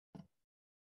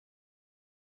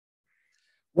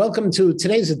Welcome to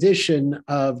today's edition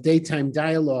of Daytime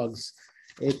Dialogues.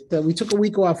 We took a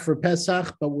week off for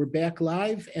Pesach, but we're back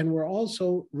live, and we're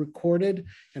also recorded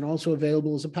and also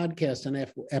available as a podcast on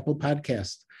Apple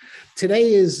Podcast.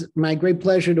 Today is my great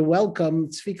pleasure to welcome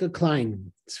Zvika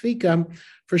Klein. Zvika,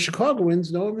 for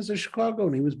Chicagoans, know him as a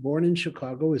Chicagoan. He was born in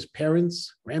Chicago. His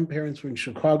grandparents were in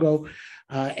Chicago,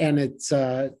 and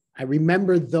I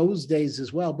remember those days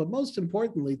as well. But most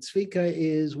importantly, Zvika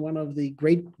is one of the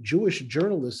great Jewish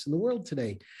journalists in the world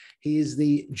today. He is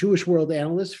the Jewish world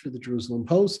analyst for the Jerusalem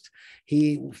Post.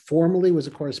 He formerly was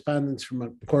a correspondent from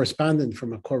a Kor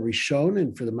Rishon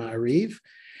and for the Ma'ariv.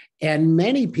 And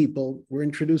many people were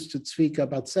introduced to Zvika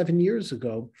about 7 years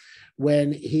ago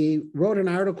when he wrote an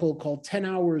article called 10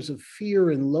 Hours of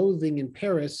Fear and Loathing in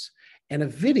Paris, and a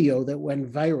video that went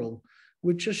viral,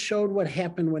 which just showed what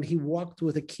happened when he walked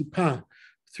with a kippah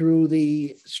through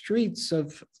the streets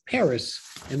of Paris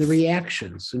and the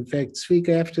reactions. In fact,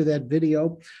 Zvika, after that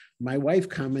video, my wife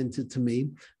commented to me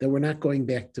that we're not going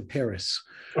back to Paris.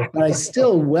 But I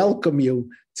still welcome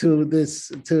you to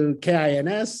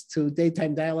KINS, to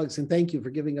Daytime Dialogues, and thank you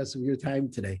for giving us some of your time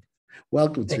today.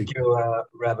 Welcome, Zvika. Thank you,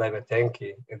 Rabbi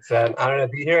Matenki. It's an honor to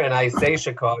be here, and I say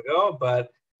Chicago, but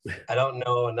I don't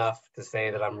know enough to say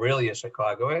that I'm really a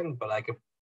Chicagoan, but I could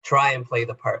try and play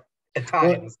the part at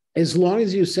times. Well, as long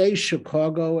as you say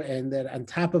Chicago and that on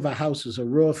top of a house is a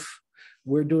roof,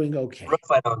 we're doing okay. Roof,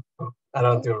 I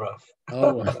don't do roof.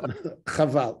 Oh,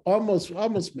 chaval,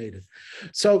 almost made it.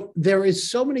 So there is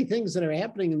so many things that are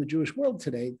happening in the Jewish world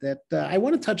today that I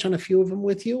want to touch on a few of them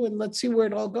with you, and let's see where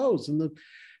it all goes. And the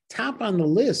top on the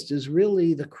list is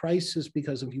really the crisis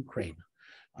because of Ukraine.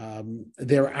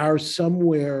 There are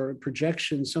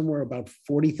projections somewhere about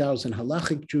 40,000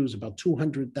 halachic Jews, about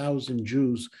 200,000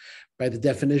 Jews by the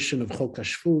definition of Chok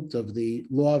HaShvut, of the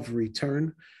law of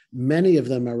return. Many of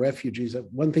them are refugees.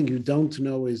 One thing you don't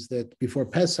know is that before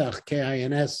Pesach,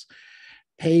 KINS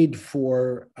paid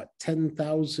for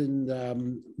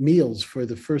 10,000 meals for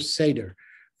the first Seder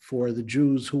for the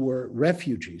Jews who were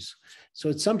refugees. So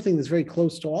it's something that's very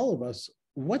close to all of us.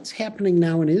 What's happening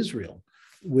now in Israel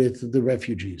with the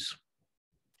refugees?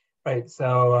 Right.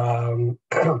 So,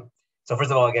 so first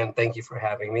of all, again, thank you for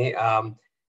having me.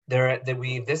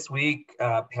 We this week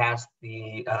passed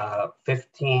the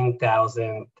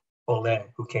 15,000 Oleh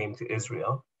who came to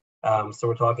Israel. So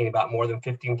we're talking about more than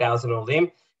 15,000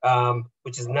 Olim,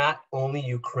 which is not only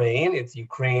Ukraine, it's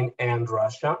Ukraine and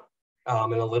Russia,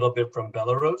 and a little bit from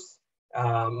Belarus.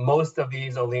 Most of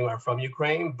these Olim are from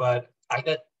Ukraine, but I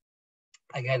get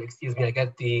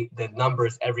the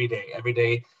numbers every day. Every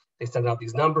day they send out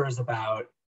these numbers about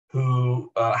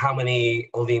how many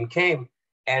Olim came.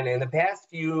 And in the past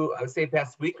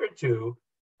past week or two,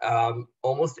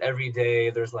 almost every day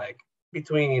there's like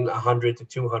between 100 to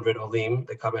 200 Olim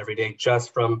that come every day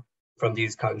just from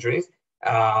these countries.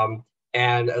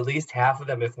 And at least half of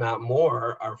them, if not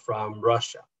more, are from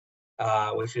Russia,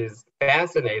 which is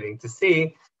fascinating to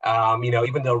see.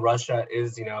 Even though Russia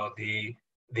is,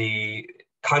 the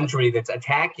country that's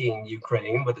attacking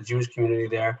Ukraine, but the Jewish community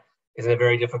there is in a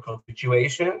very difficult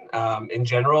situation. In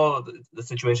general, the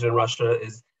situation in Russia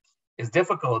is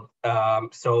difficult.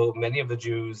 So many of the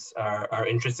Jews are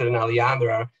interested in Aliyah.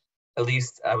 There are at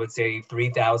least, I would say,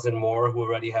 3,000 more who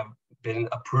already have been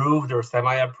approved or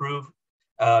semi-approved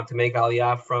to make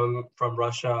Aliyah from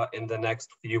Russia in the next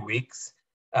few weeks.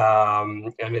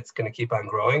 And it's going to keep on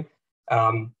growing.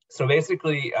 So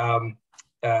basically,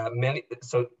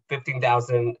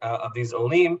 15,000 of these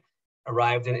Olim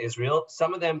arrived in Israel.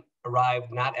 Some of them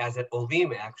arrived not as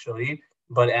Olim actually,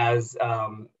 but as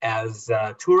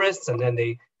tourists, and then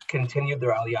they continued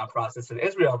their Aliyah process in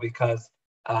Israel because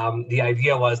the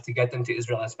idea was to get them to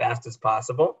Israel as fast as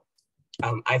possible.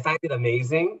 I find it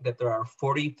amazing that there are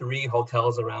 43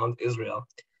 hotels around Israel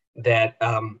that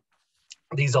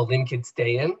these Olim kids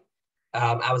stay in.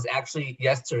 I was actually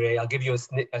yesterday, I'll give you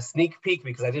a sneak peek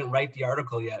because I didn't write the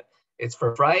article yet. It's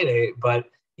for Friday, but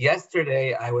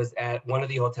yesterday I was at one of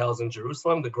the hotels in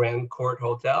Jerusalem, the Grand Court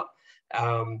Hotel,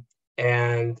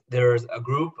 and there's a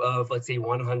group of, let's say,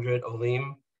 100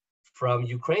 Olim from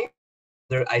Ukraine.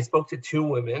 I spoke to two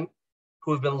women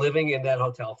who have been living in that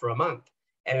hotel for a month,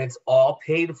 and it's all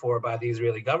paid for by the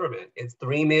Israeli government. It's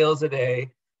 3 meals a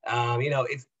day. I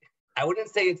wouldn't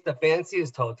say it's the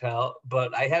fanciest hotel,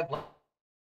 but I had,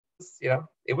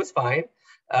 it was fine.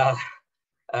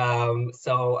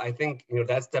 So I think,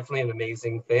 that's definitely an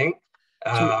amazing thing.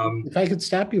 So if I could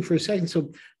stop you for a second.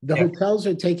 So the hotels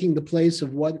are taking the place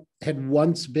of what had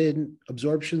once been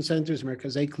absorption centers,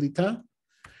 Merkazei Klita?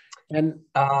 And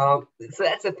so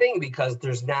that's the thing, because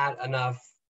there's not enough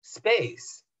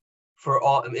space for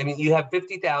all, I mean, you have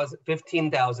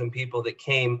 15,000 people that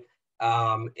came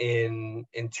in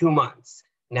 2 months.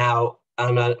 Now,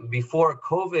 before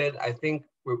COVID, I think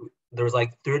there was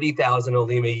like 30,000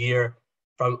 olim a year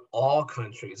from all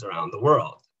countries around the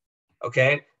world.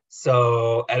 Okay,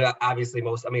 so and obviously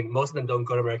most of them don't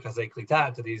go to America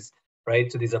Klita, to these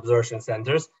to these absorption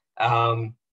centers.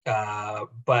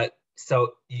 But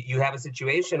so you have a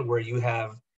situation where you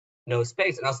have no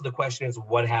space, and also the question is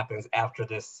what happens after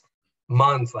this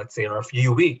month, let's say, or a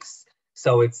few weeks.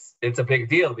 So it's a big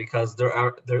deal because there,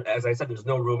 as I said, there's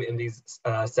no room in these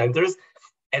centers,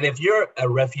 and if you're a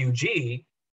refugee,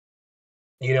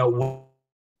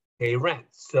 pay rent.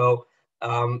 So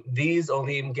these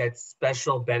olim get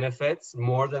special benefits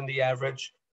more than the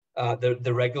average,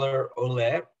 the regular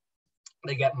ole.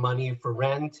 They get money for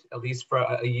rent, at least for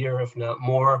a year, if not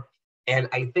more. And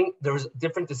I think there's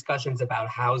different discussions about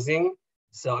housing.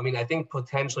 So, I mean, I think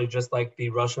potentially just like the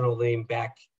Russian olim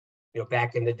back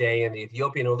in the day, and the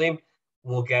Ethiopian olim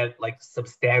will get like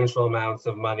substantial amounts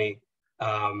of money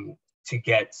to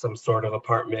get some sort of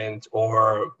apartment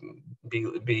or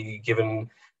be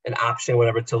given an option,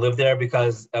 whatever, to live there,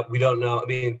 because we don't know. I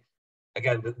mean,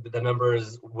 again, the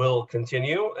numbers will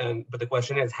continue, but the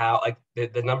question is how, like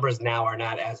the numbers now are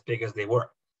not as big as they were.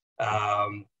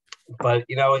 But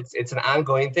it's an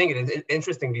ongoing thing. And it's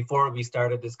interesting. Before we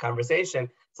started this conversation,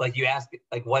 it's like you asked,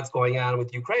 like, what's going on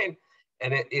with Ukraine,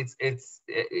 and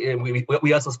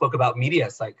we also spoke about media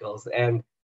cycles, and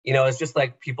it's just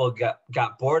like people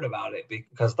got bored about it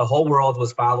because the whole world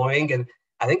was following, and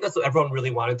I think that's what everyone really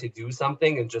wanted to do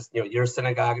something, and just your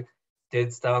synagogue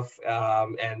did stuff,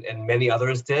 and many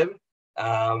others did.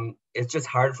 It's just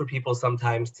hard for people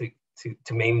sometimes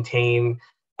to maintain,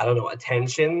 I don't know,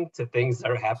 attention to things that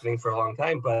are happening for a long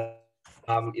time. But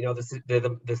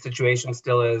the situation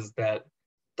still is that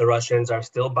the Russians are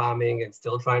still bombing and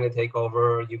still trying to take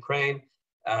over Ukraine.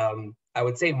 I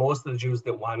would say most of the Jews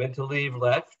that wanted to leave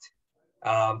left.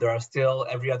 There are still,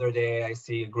 every other day, I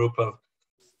see a group of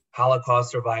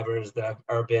Holocaust survivors that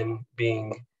are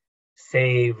being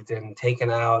saved and taken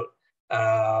out.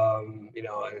 And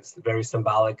it's very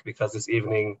symbolic because this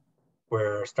evening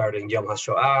we're starting Yom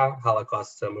HaShoah,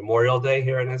 Holocaust Memorial Day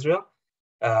here in Israel.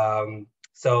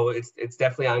 So it's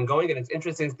definitely ongoing, and it's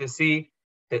interesting to see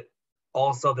that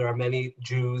also there are many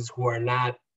Jews who are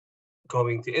not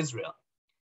going to Israel.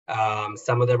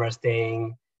 Some of them are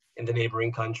staying in the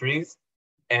neighboring countries,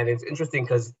 and it's interesting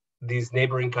because these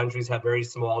neighboring countries have very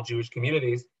small Jewish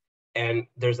communities, and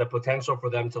there's a potential for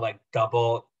them to like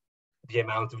double the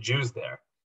amount of Jews there.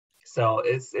 So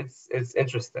it's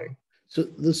interesting. So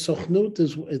the Sochnut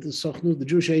the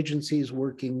Jewish agency is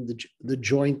working. The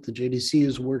joint, the JDC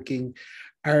is working.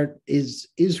 Is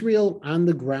Israel on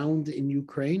the ground in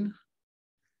Ukraine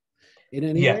in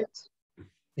any way?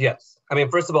 Yes. I mean,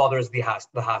 first of all, there's the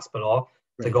hospital,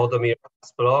 the Golda Meir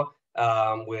Hospital,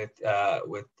 with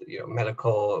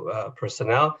medical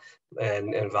personnel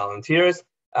and volunteers.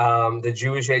 The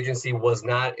Jewish agency was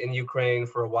not in Ukraine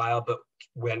for a while, but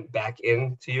went back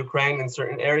into Ukraine in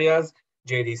certain areas.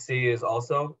 JDC is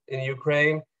also in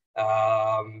Ukraine.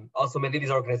 Also, many of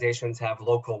these organizations have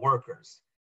local workers.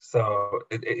 So,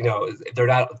 they're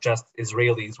not just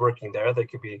Israelis working there. There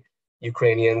could be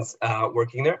Ukrainians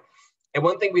working there. And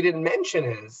one thing we didn't mention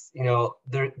is,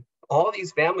 all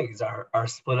these families are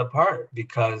split apart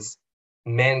because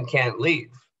men can't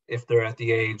leave if they're at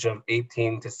the age of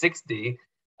 18 to 60,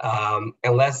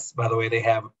 unless, by the way, they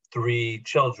have 3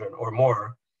 children or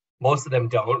more. Most of them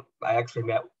don't. I actually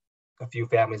met a few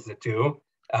families that do.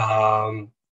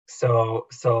 So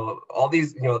all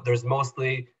these, there's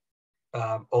mostly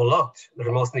olot.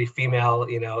 They're mostly female,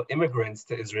 immigrants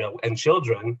to Israel and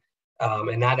children,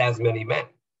 and not as many men.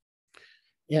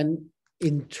 And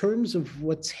in terms of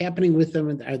what's happening with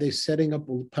them, are they setting up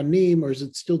ulpanim, or is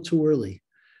it still too early?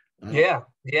 Yeah.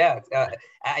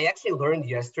 I actually learned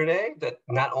yesterday that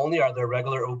not only are there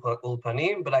regular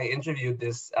ulpanim, but I interviewed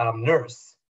this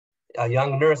nurse, a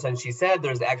young nurse, and she said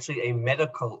there's actually a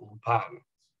medical ulpan,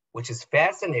 which is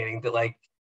fascinating. That like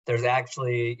there's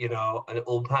actually an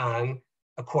ulpan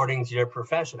according to your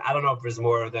profession. I don't know if there's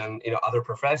more than other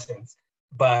professions,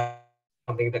 but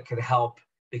something that could help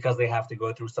because they have to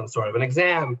go through some sort of an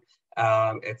exam,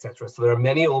 etc. So there are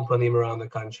many ulpanim around the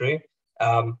country.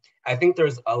 I think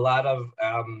there's a lot of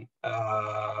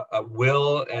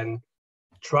will and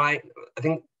try. I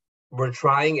think we're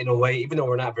trying in a way, even though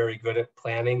we're not very good at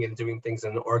planning and doing things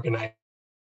in an organized,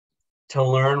 to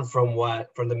learn from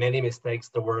the many mistakes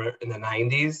that were in the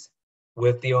 90s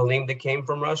with the olim that came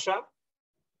from Russia,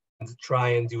 and to try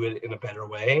and do it in a better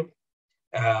way.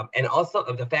 And also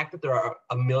the fact that there are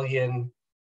 1 million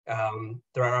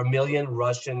there are 1 million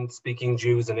Russian-speaking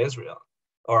Jews in Israel,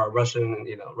 or Russian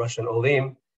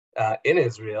Olim in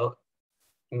Israel.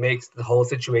 Makes the whole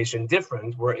situation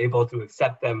different. We're able to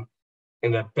accept them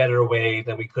in a better way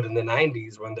than we could in the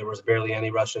 90s when there was barely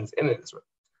any Russians in Israel.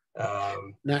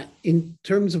 Now, in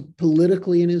terms of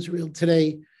politically in Israel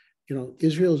today,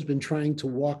 Israel has been trying to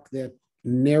walk that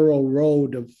narrow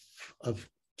road of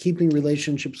keeping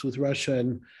relationships with Russia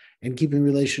and keeping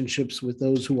relationships with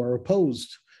those who are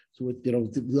opposed, so with,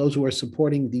 those who are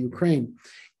supporting the Ukraine.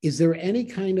 Is there any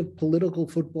kind of political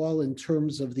football in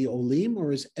terms of the Olim,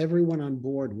 or is everyone on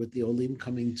board with the Olim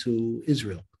coming to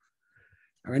Israel?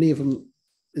 Are any of them,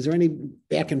 is there any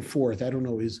back and forth? I don't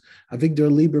know. Is Avigdor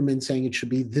Lieberman saying it should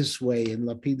be this way, and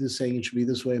Lapid is saying it should be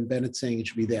this way, and Bennett saying it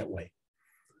should be that way?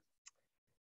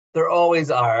 There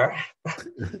always are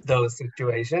those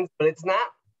situations, but it's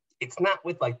not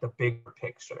with like the bigger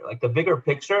picture. Like the bigger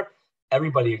picture,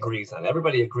 everybody agrees on.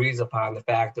 Everybody agrees upon the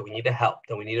fact that we need to help,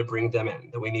 that we need to bring them in,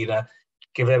 that we need to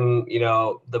give them,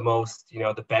 the most,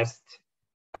 the best,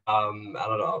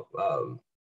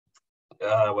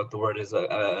 what the word is,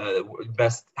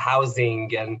 best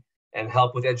housing and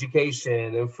help with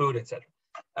education and food, etc.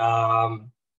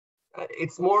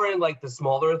 It's more in like the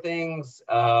smaller things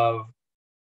of,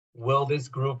 will this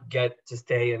group get to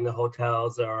stay in the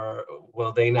hotels or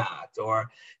will they not? Or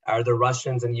are the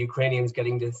Russians and Ukrainians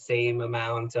getting the same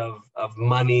amount of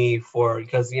money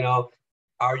because,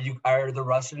 are the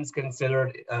Russians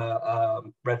considered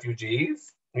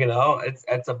refugees?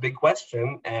 It's a big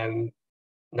question and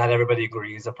not everybody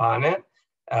agrees upon it.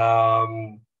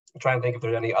 I'm trying to think if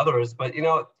there's any others, but,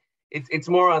 it's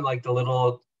more on like the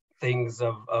little things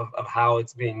of how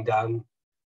it's being done.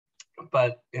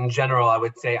 But in general, I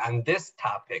would say on this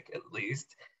topic, at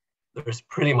least, there's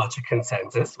pretty much a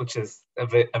consensus, which is a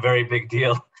very big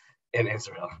deal in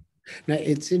Israel. Now,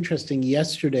 it's interesting.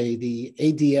 Yesterday, the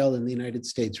ADL in the United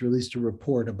States released a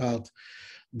report about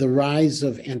the rise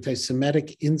of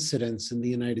anti-Semitic incidents in the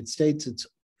United States.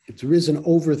 It's risen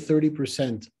over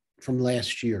 30% from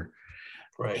last year.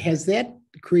 Right. Has that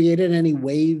created any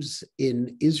waves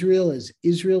in Israel? Is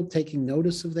Israel taking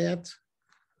notice of that?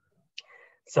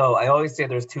 So I always say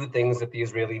there's two things that the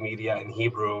Israeli media in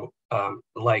Hebrew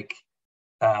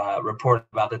report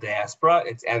about the diaspora.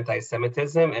 It's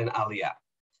anti-Semitism and Aliyah.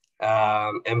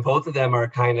 And both of them are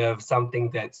kind of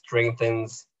something that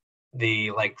strengthens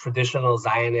the traditional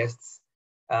Zionists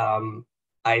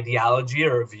ideology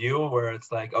or view, where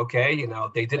it's like, okay,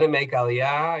 they didn't make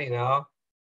Aliyah,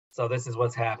 so this is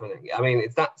what's happening. I mean,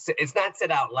 it's not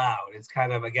said out loud. It's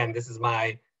kind of, again, this is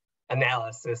my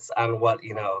analysis on what,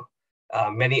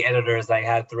 many editors I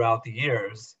had throughout the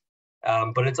years.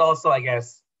 But it's also, I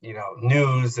guess,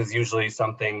 news is usually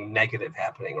something negative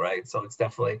happening, right? So it's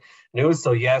definitely news.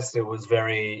 So yes, it was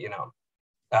very,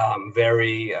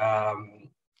 very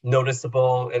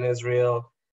noticeable in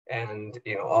Israel, and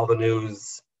all the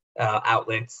news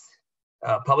outlets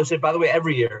publish it. By the way,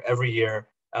 every year,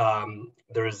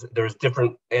 there's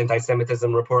different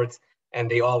anti-Semitism reports,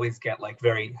 and they always get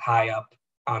very high up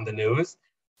on the news.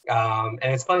 And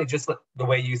it's funny, just the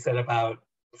way you said about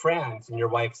France and your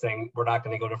wife saying we're not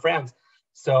going to go to France.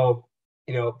 So,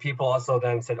 people also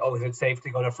then said, oh, is it safe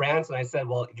to go to France? And I said,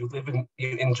 well, you live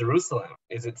in Jerusalem.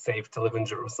 Is it safe to live in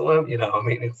Jerusalem? I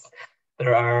mean,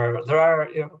 there are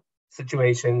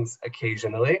situations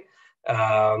occasionally.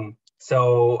 It's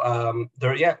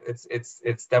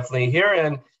definitely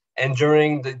here. And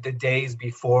during the days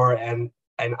before and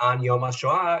on Yom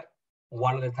HaShoah,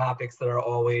 one of the topics that are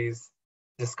always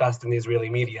discussed in the Israeli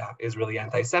media is really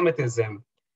anti-Semitism,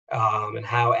 and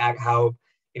how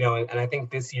and I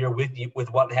think this year with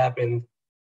what happened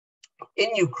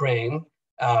in Ukraine,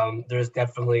 there's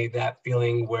definitely that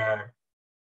feeling where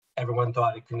everyone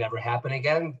thought it could never happen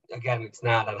again. Again, it's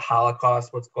not a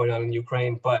Holocaust what's going on in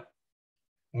Ukraine, but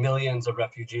millions of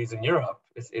refugees in Europe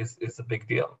is a big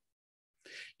deal.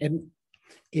 And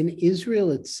in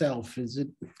Israel itself, is it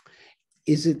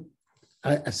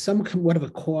somewhat of a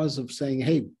cause of saying,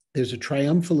 hey, there's a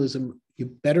triumphalism, you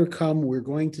better come, we're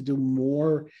going to do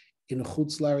more in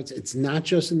Chutz La'aretz. It's not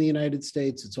just in the United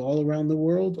States, it's all around the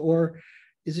world? Or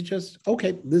is it just,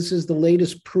 okay, this is the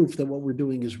latest proof that what we're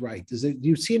doing is right? Do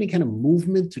you see any kind of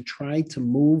movement to try to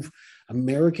move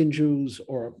American Jews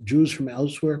or Jews from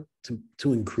elsewhere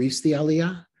to increase the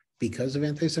Aliyah because of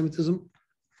anti-Semitism?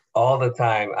 All the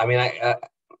time. I mean,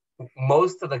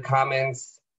 most of the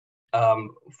comments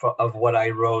of what I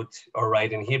wrote or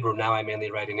write in Hebrew, now I mainly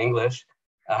write in English,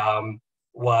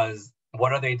 was,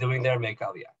 what are they doing there? Make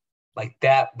Aliyah. Like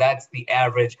that's the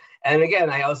average. And again,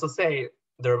 I also say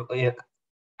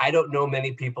I don't know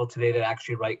many people today that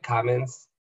actually write comments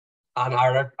on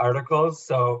articles,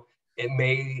 so it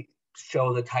may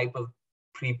show the type of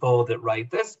people that write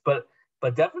this, but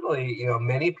definitely, you know,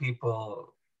 many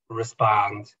people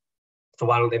respond, so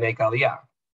why don't they make Aliyah?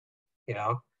 You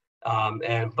know,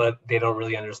 but they don't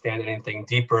really understand anything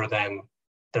deeper than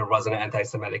there was an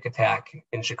anti-Semitic attack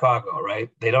in Chicago, right?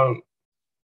 They don't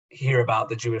hear about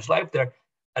the Jewish life there.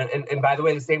 And by the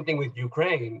way, the same thing with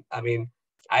Ukraine. I mean,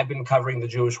 I've been covering the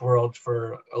Jewish world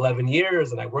for 11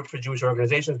 years, and I worked for Jewish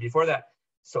organizations before that.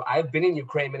 So I've been in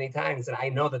Ukraine many times, and I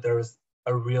know that there is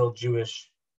a real Jewish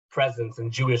presence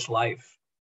and Jewish life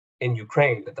in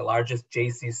Ukraine, that the largest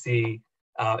JCC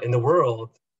in the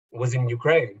world was in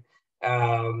Ukraine.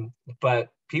 But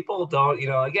people don't, you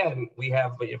know, again, we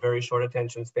have very short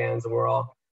attention spans and we're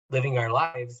all living our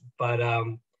lives. But,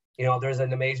 you know, there's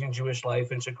an amazing Jewish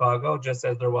life in Chicago, just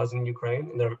as there was in Ukraine,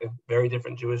 and they're very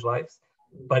different Jewish lives.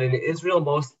 But in Israel,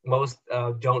 most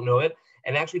don't know it.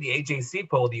 And actually, the AJC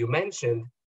poll that you mentioned,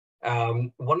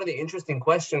 one of the interesting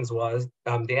questions was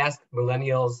they asked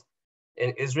millennials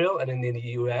in Israel and in the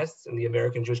US, in the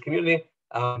American Jewish community,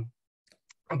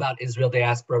 about Israel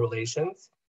diaspora relations.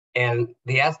 And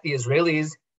they asked the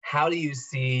Israelis, how do you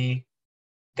see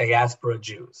diaspora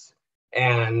Jews?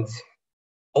 And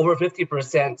over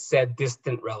 50% said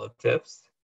distant relatives.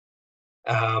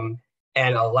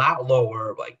 And a lot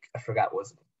lower, like I forgot,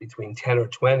 was between 10 or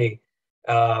 20,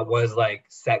 was like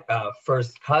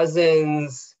first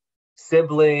cousins,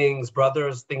 siblings,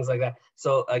 brothers, things like that.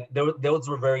 So like those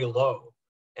were very low.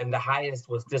 And the highest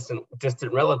was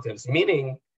distant relatives,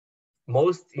 meaning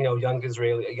most, you know, young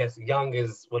Israeli, I guess young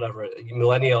is whatever,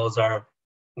 millennials are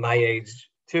my age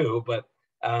too, but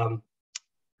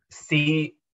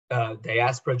see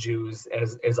diaspora Jews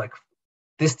as like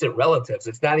distant relatives.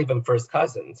 It's not even first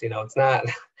cousins, you know, it's not.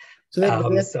 So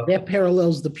that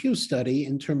parallels the Pew study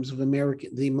in terms of the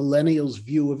millennials'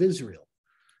 view of Israel,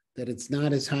 that it's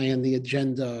not as high on the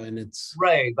agenda, and it's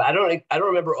right. But I don't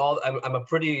remember all. I'm a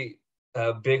pretty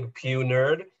big Pew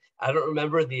nerd. I don't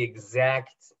remember the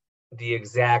exact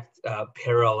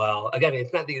parallel. Again,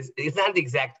 it's not the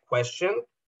exact question,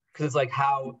 because it's like,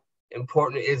 how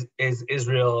important is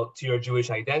Israel to your Jewish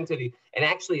identity? And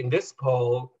actually, in this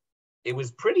poll, it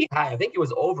was pretty high. I think it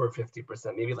was over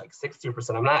 50%, maybe like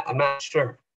 60%. I'm not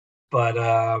sure, but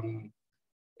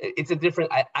it's a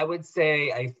different. I would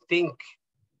say, I think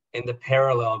in the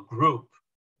parallel group,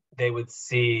 they would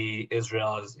see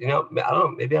Israel as, you know, I don't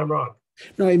know, maybe I'm wrong.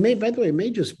 No, by the way, it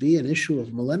may just be an issue of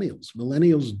millennials.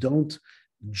 Millennials don't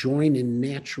join in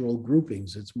natural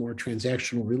groupings. It's more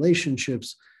transactional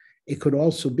relationships. It could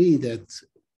also be that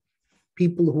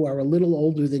people who are a little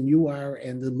older than you are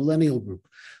and the millennial group,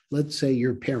 let's say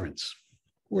your parents,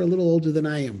 who are a little older than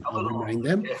I am, I'll remind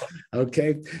them,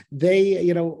 okay? They,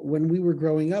 you know, when we were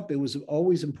growing up, it was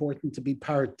always important to be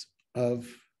part of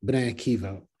B'nai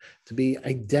Akiva, to be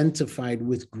identified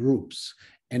with groups.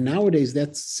 And nowadays,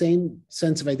 that same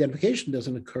sense of identification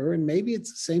doesn't occur. And maybe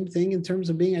it's the same thing in terms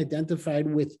of being identified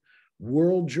with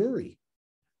world Jewry.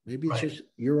 Maybe it's just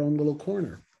your own little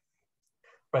corner.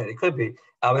 Right, it could be.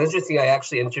 It's interesting, I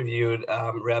actually interviewed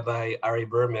Rabbi Ari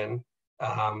Berman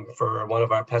for one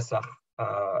of our Pesach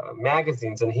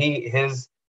magazines. And his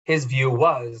view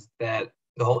was that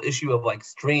the whole issue of like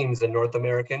streams in North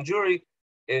American Jewry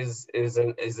is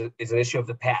an issue of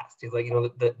the past. He's like, you know,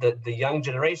 the young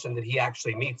generation that he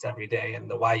actually meets every day in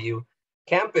the YU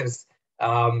campus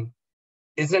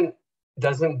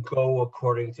doesn't go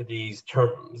according to these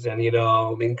terms. And, you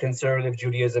know, I mean, conservative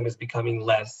Judaism is becoming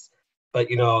less, but,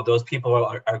 you know, those people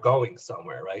are going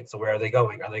somewhere, right? So where are they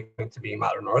going? Are they going to be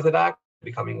modern Orthodox,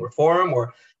 becoming Reform,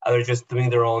 or are they just doing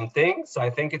their own thing? So I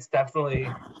think it's definitely,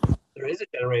 there is a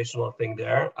generational thing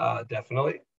there,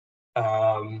 definitely.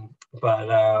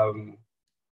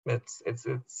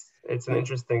 It's an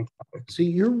interesting topic. So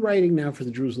you're writing now for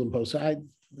the Jerusalem Post.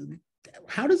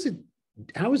 How is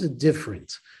it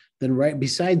different than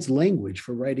besides language,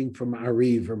 for writing from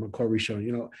Ariv or Makor Rishon?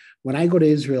 You know, when I go to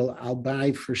Israel, I'll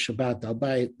buy for Shabbat, I'll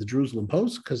buy the Jerusalem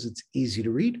Post because it's easy to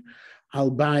read.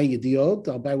 I'll buy Yediot,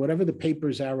 I'll buy whatever the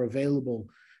papers are available,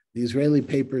 the Israeli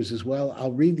papers as well.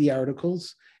 I'll read the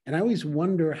articles. And I always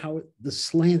wonder how the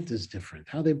slant is different,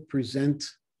 how they present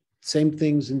same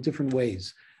things in different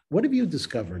ways. What have you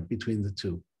discovered between the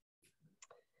two?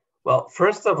 Well,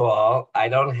 first of all, I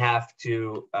don't have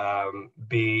to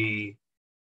be,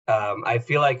 I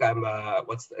feel like I'm,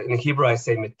 in Hebrew I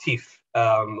say metif,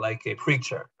 like a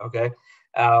preacher, okay?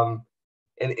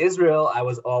 In Israel,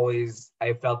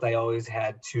 I felt I always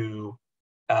had to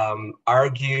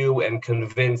argue and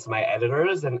convince my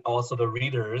editors and also the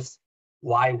readers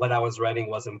why what I was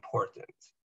writing was important,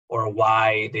 or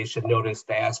why they should notice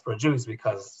diaspora Jews,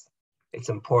 because it's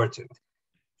important.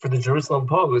 For the Jerusalem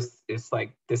Post, it's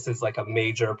like this is like a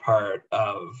major part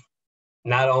of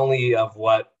not only of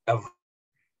what of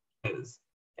is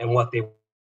and what they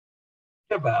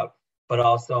about, but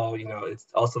also, it's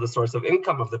also the source of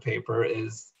income of the paper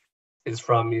is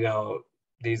from,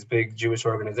 these big Jewish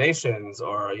organizations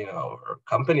or, or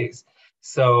companies.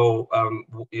 So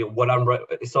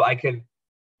so I could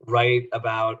write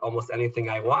about almost anything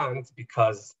I want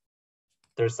because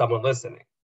there's someone listening.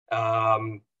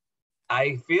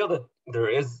 I feel that there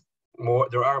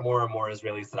are more and more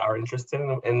Israelis that are interested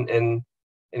in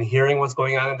hearing what's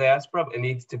going on in the diaspora. It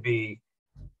needs to be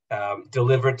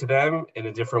delivered to them in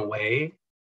a different way.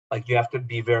 Like you have to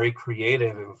be very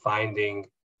creative in finding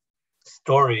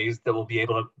stories that will be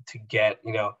able to get,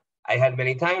 I had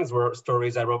many times where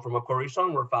stories I wrote from a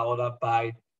Korishon were followed up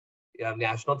by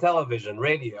national television,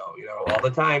 radio, all the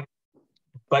time.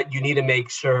 But you need to make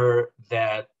sure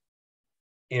that,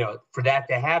 for that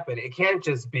to happen, it can't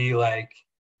just be like,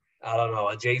 I don't know,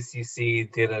 a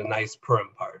JCC did a nice Purim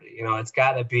party. It's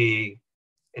got to be,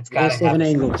 it's got to have an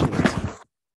angle to it.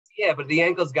 Yeah, but the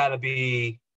angle's got to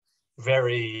be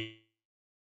very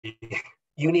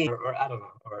unique or I don't know,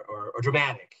 or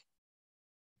dramatic.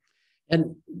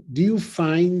 And do you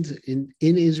find in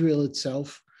Israel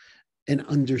itself an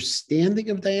understanding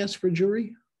of diaspora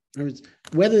Jewry? Or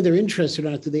whether they're interested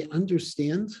or not, do they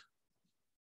understand?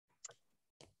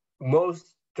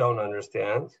 Most don't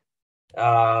understand.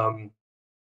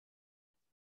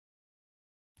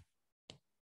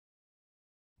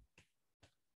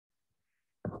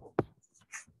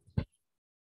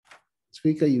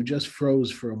 Zvika, you just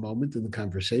froze for a moment in the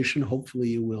conversation. Hopefully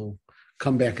you will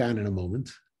come back on in a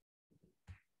moment.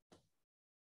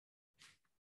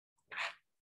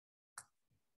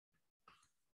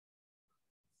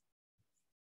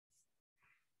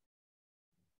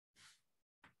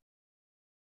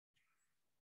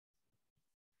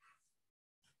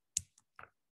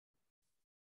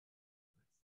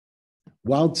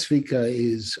 While Zvika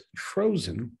is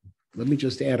frozen, let me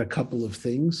just add a couple of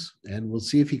things and we'll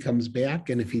see if he comes back.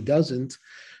 And if he doesn't,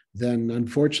 then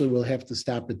unfortunately we'll have to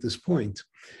stop at this point.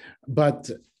 But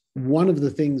one of the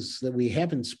things that we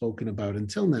haven't spoken about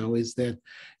until now is that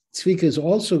Zvika is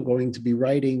also going to be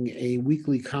writing a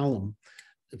weekly column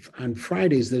on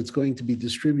Fridays that's going to be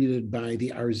distributed by the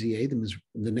RZA,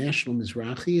 the National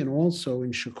Mizrahi, and also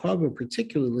in Chicago,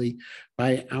 particularly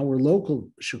by our local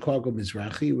Chicago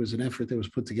Mizrahi. It was an effort that was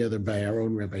put together by our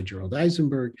own Rabbi Gerald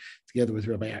Eisenberg, together with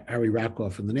Rabbi Ari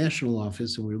Rakoff in the national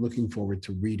office, and we're looking forward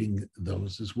to reading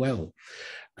those as well.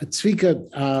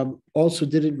 Zvika also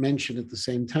didn't mention at the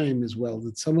same time as well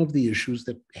that some of the issues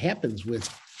that happens with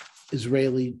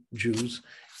Israeli Jews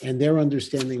and their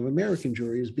understanding of American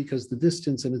Jewry is because the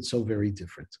distance and it's so very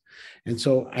different. And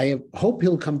so I hope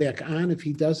he'll come back on. If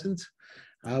he doesn't,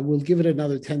 we'll give it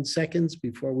another 10 seconds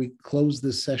before we close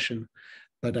this session.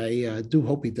 But I do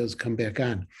hope he does come back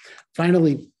on.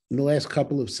 Finally, in the last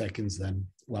couple of seconds then,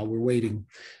 while we're waiting,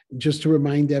 just to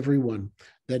remind everyone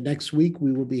that next week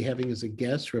we will be having as a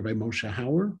guest Rabbi Moshe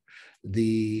Hauer,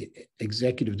 the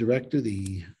executive director,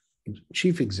 the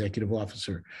Chief Executive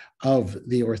Officer of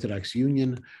the Orthodox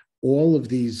Union. All of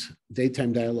these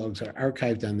daytime dialogues are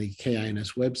archived on the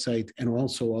KINS website, and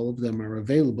also all of them are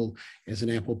available as an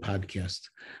Apple podcast.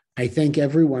 I thank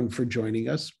everyone for joining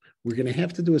us. We're going to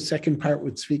have to do a second part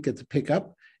with Zvika to pick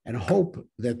up and hope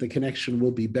that the connection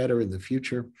will be better in the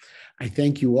future. I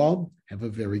thank you all. Have a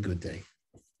very good day.